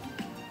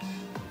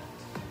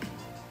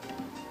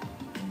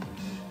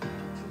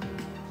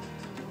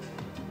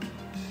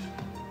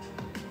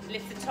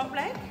 Lift the top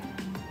leg.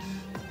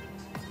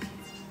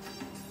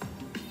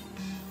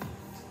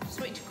 Just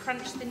want you to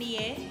crunch the knee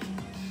in.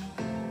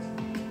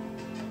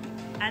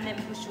 And then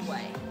push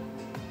away.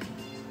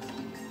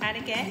 And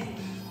again,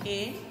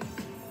 in.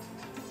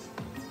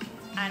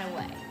 And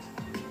away.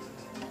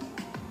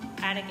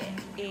 And again,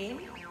 in.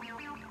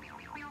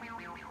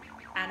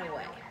 And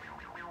away.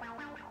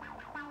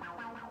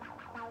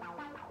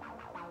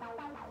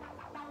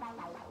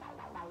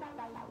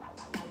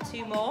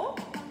 Two more.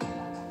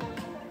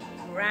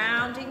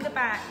 Rounding the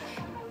back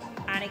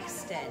and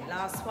extend.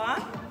 Last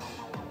one.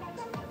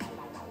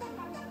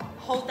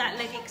 Hold that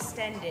leg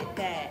extended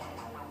there.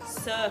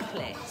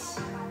 Circle it.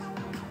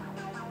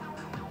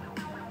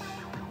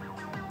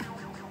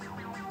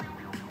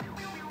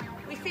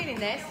 We feeling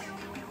this?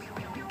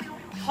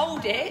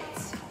 Hold it.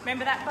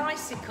 Remember that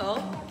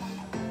bicycle?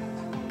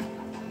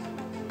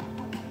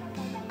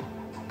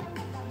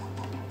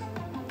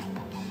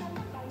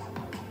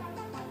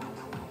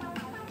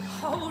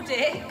 Hold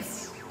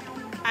it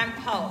and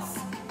pulse.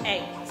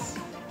 8,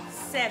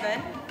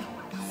 7,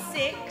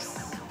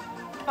 6,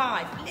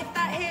 5. Lift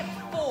that hip.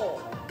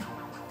 4,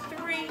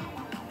 3,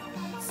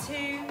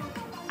 2,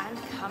 and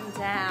come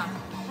down.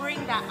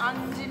 Bring that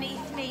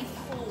underneath knee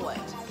forward.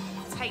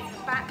 Take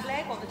the back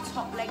leg or the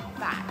top leg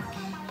back.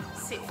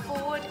 Sit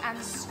forward and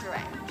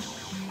stretch.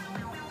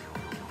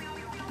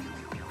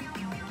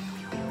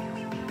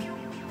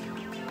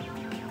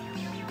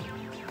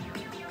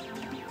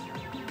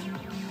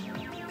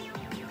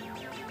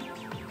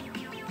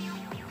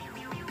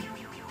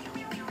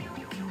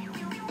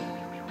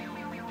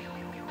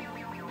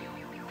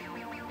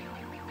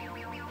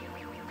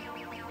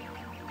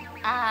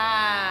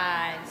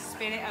 And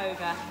spin it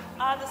over.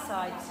 Other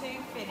side,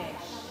 2,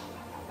 finish.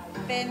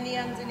 Bend the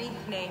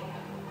underneath knee.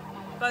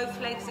 Both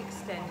legs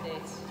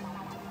extended.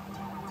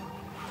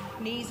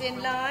 Knees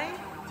in line.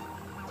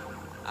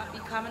 Up you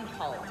come and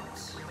hold.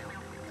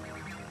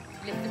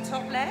 Lift the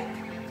top leg.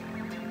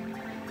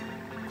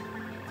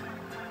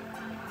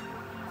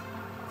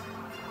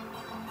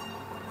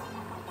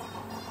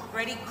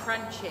 Ready,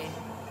 crunch in.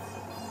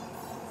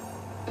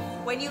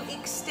 When you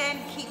extend,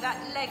 keep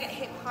that leg at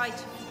hip height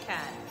if you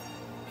can.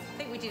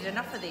 I think we did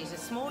enough of these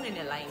this morning,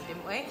 Elaine,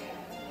 didn't we?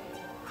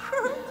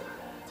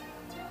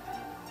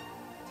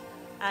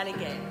 And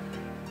again.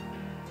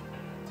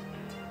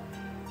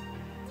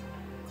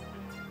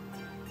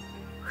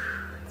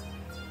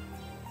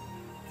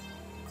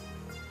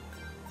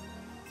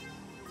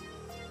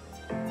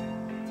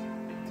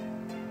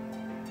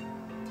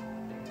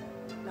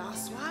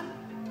 Last one.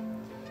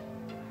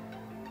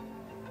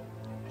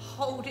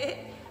 Hold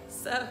it.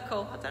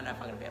 Circle. I don't know if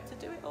I'm going to be able to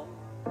do it all.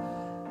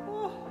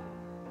 Oh.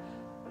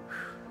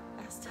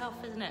 That's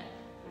tough, isn't it?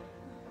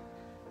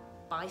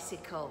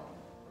 Bicycle.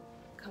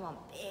 Come on,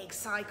 big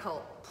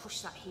cycle.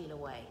 Push that heel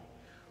away.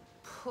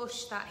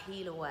 Push that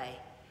heel away.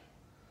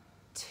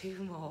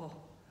 2 more.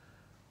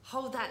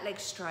 Hold that leg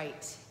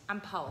straight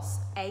and pulse.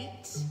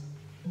 8,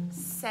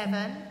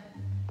 7,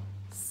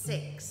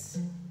 6,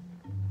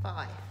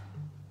 5,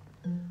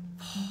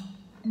 4,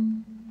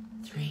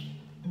 3,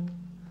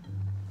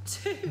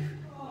 2.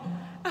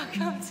 I'll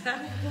come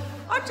down.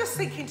 I'm just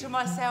thinking to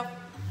myself,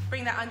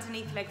 bring that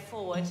underneath leg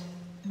forward,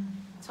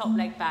 top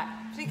leg back.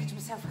 I'm thinking to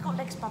myself, we've got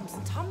legs, bumps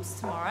and tums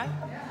tomorrow.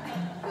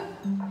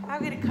 How are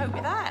we going to cope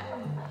with that?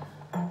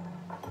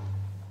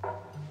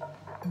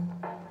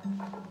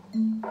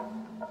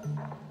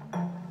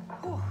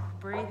 Whew,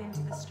 breathe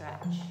into the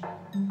stretch.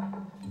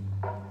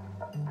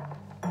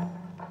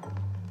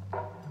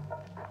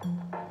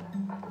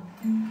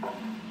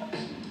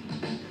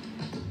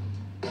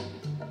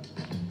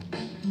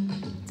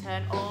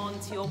 Turn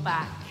onto your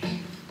back.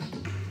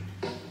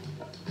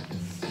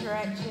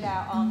 stretch it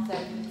out, arms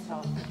over the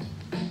top.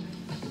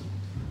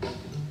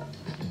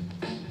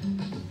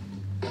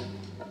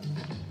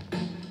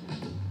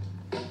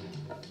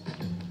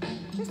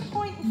 Just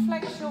point and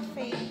flex your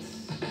feet.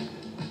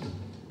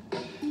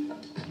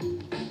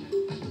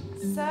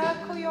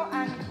 Circle your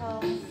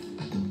ankles.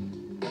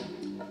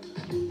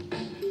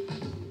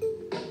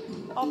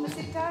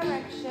 Opposite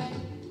direction.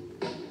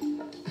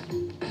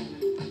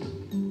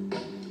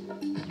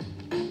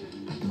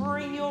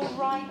 Bring your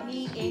right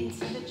knee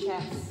into the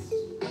chest.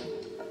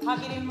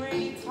 Hug it in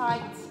really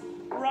tight.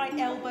 Right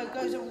elbow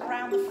goes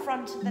around the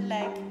front of the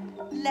leg.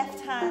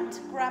 Left hand,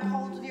 grab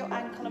hold of your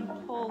ankle and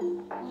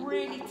pull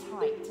really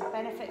tight to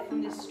benefit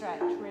from this stretch.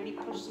 Really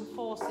push some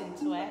force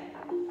into it.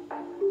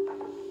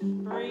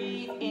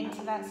 Breathe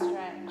into that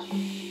stretch.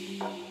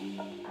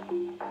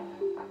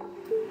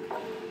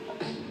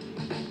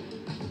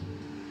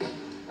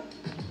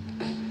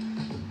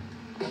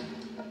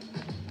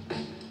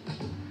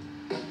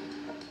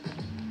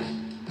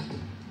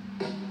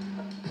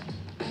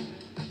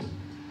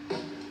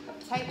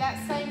 Take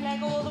that same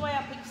leg all the way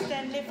up,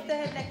 extend, lift the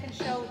head, neck and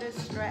shoulders,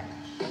 stretch.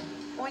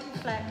 Point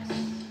and flex.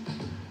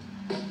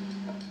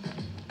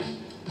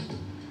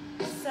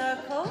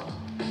 Circle.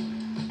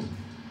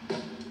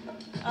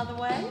 Other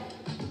way.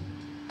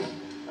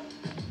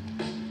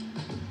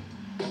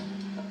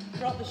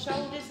 Drop the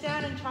shoulders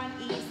down and try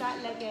and ease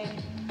that leg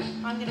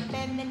in. I'm going to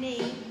bend the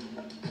knee,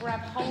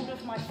 grab hold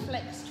of my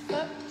flexed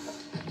foot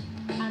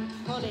and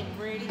pull in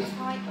really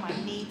tight, my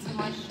knee to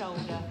my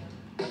shoulder.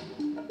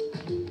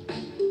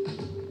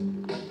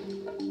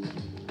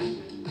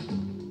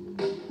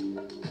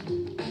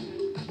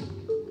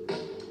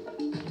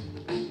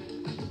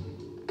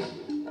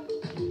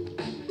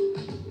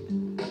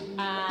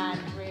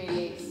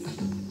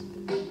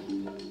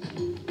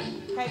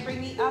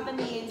 Bring the other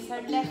knee in, so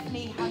left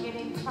knee, hug it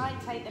in tight,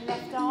 take the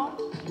left arm,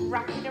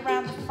 wrap it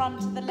around the front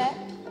of the leg.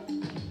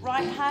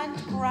 Right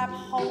hand, grab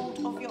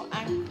hold of your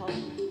ankle,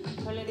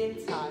 pull it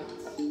in tight.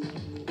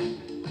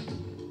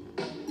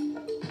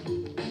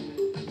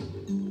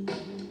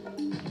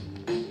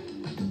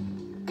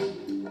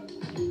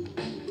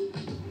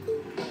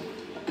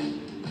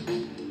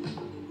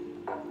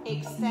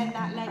 Extend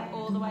that leg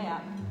all the way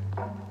up.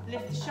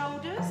 Lift the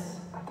shoulders,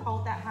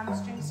 hold that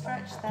hamstring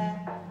stretch there.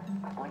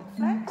 Point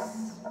flex.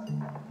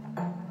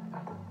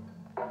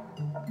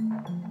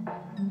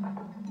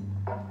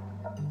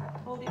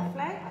 Hold it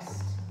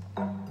flexed.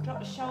 Drop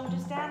the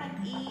shoulders down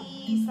and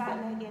ease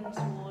that leg in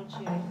towards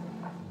you.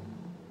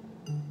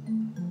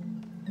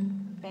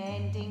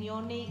 Bending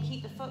your knee,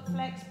 keep the foot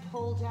flexed,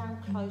 pull down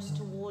close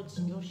towards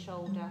your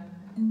shoulder.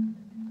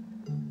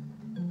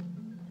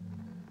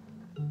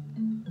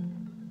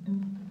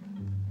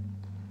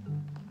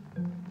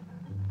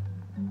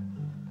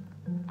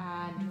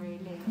 And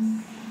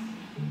release.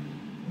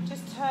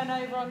 Just turn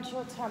over onto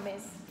your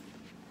tummies.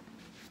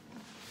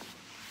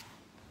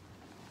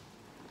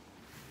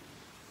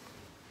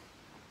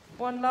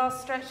 One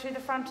last stretch through the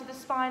front of the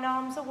spine,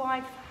 arms are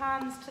wide,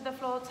 hands to the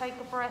floor, take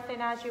a breath in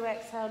as you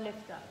exhale,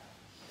 lift up.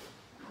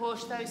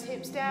 Push those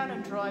hips down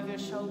and drive your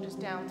shoulders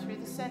down through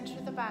the centre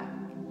of the back.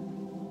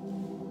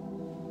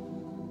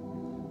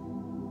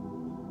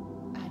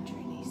 And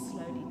release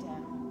slowly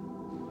down.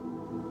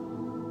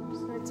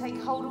 Just going to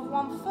take hold of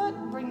one foot,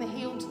 bring the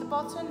heel to the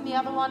bottom, the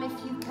other one if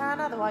you can,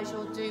 otherwise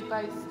you'll do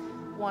both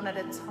one at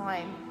a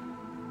time.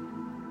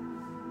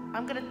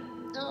 I'm going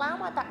to allow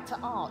my back to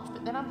arch,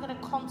 but then I'm going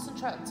to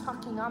concentrate on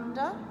tucking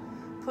under,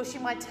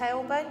 pushing my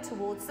tailbone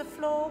towards the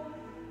floor,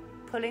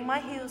 pulling my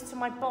heels to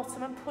my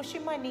bottom and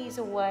pushing my knees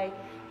away,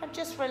 and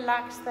just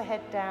relax the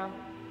head down.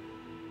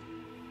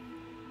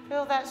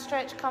 Feel that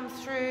stretch come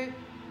through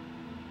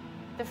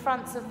the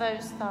fronts of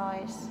those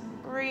thighs,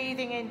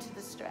 breathing into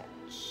the stretch.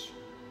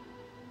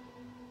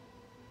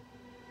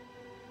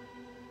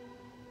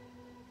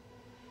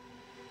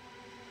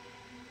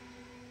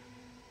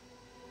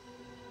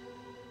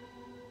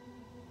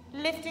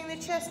 Lifting the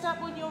chest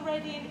up when you're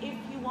ready, and if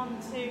you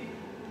want to,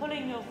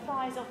 pulling your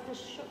thighs off the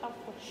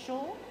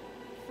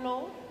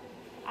floor,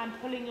 and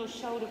pulling your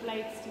shoulder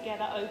blades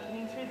together,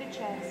 opening through the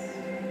chest.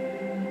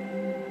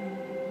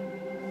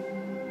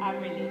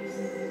 And release.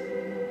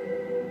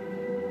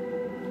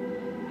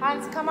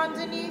 Hands come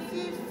underneath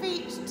you,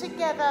 feet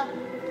together,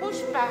 push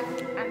back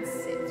and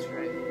sit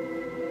through.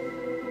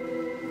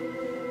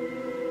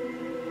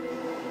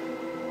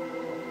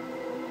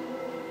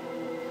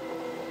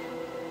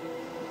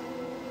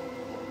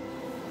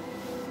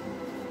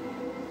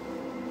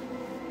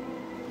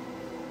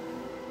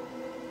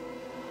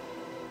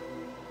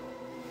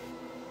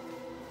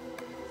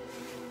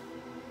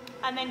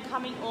 And then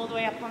coming all the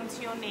way up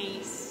onto your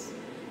knees.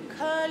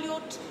 Curl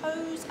your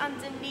toes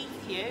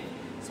underneath you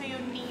so your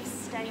knees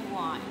stay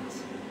wide.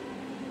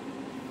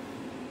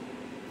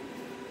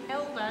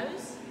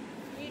 Elbows,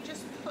 you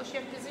just push, you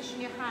have to position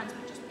your hands,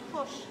 but just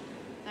push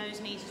those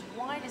knees as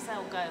wide as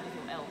they'll go with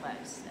your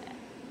elbows there.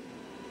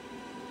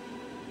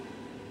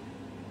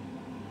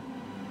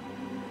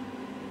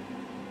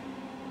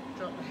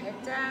 Drop the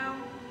head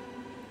down.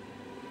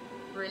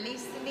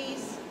 Release the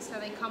knees so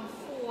they come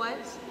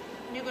forward.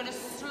 And you're going to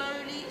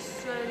slowly,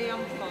 slowly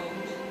unfold.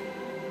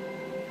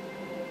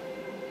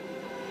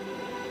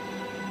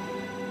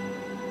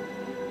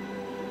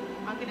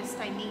 I'm going to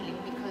stay kneeling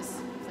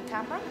because of the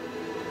camera.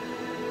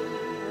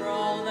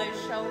 Roll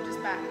those shoulders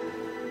back.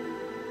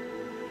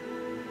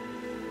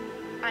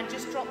 And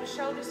just drop the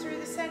shoulders through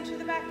the centre of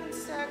the back and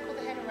circle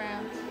the head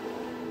around.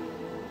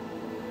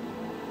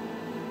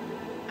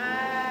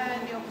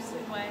 And the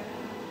opposite way.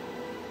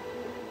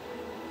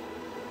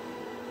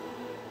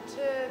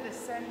 To the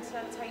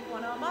centre, take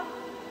one arm up,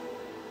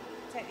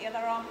 take the other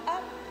arm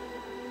up,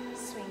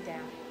 swing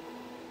down.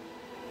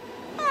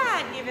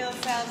 And give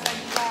yourselves a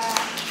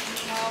clap.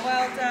 Oh,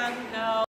 well done. No.